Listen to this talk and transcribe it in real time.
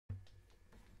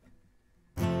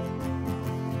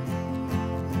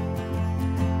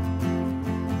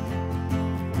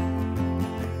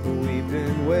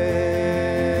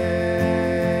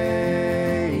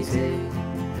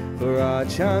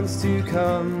chance to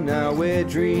come. Now we're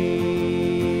dreaming.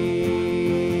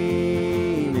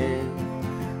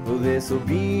 Well, this'll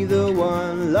be the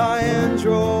one. Lion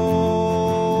drawing,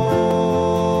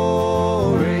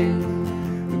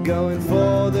 we're going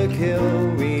for the kill.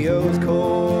 Rio's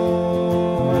calling.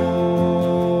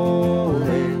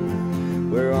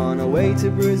 We're on our way to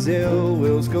Brazil.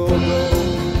 We'll score goals.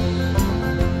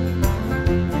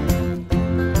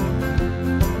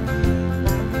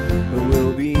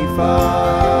 We'll be fighting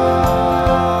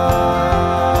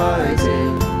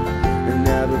and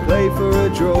never play for a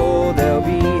draw. There'll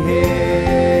be heroes,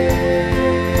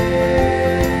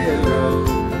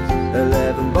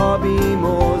 11 Bobby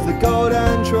Moores, the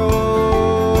golden trophy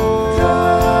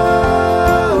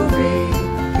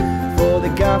for the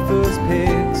gaffer's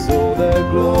picks, all the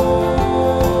glory.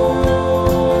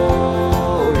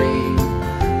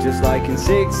 Just like in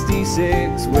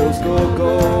 '66, we'll score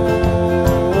goals.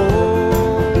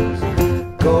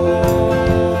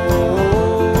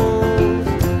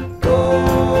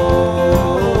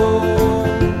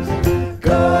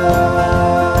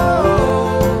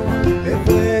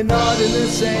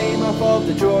 Of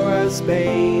the draw as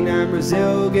Spain and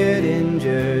Brazil get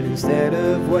injured instead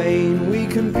of Wayne, we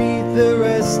can beat the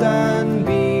rest and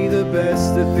be the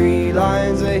best. The three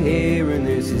lions are here and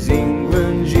this is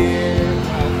England's year.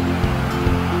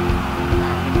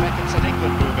 Beckham's an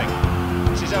England moving.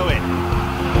 This is Owen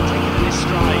taking in his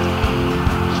stride.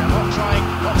 Charlotte trying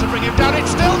not to bring him down. It's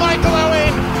still Michael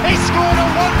Owen. He scored a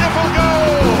wonderful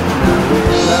goal.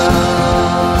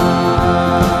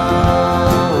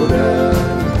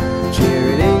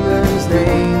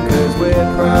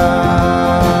 Prouder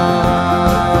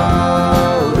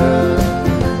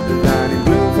than in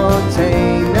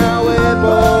Bloemfontein. Now we're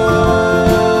bolder,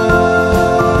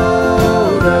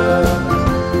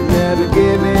 never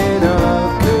giving up,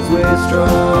 'cause we're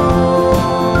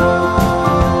stronger.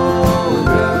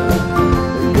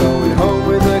 And going home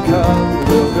with a cup,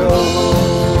 we'll go home.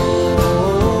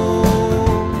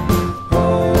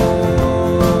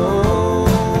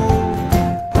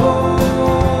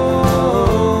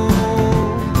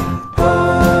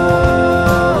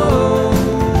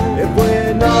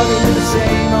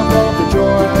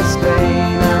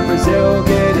 Spain and Brazil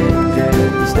get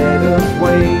injured instead of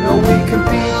Wayne. Oh, we can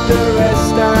beat the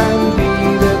rest and be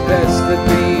the best. The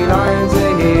three lions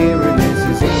are here and this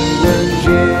is England's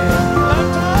year.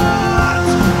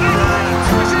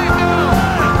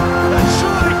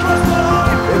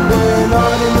 If we're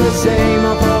not in the same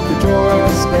up of the draw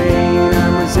as Spain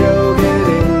and Brazil get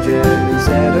injured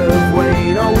instead of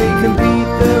Wayne. Oh, we can beat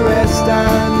the rest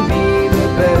and be the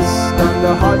best.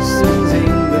 Under Hodgson's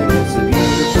England, it's a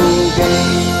beautiful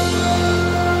game.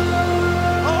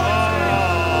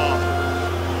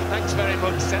 Thanks very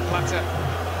much, Sepp Blatter.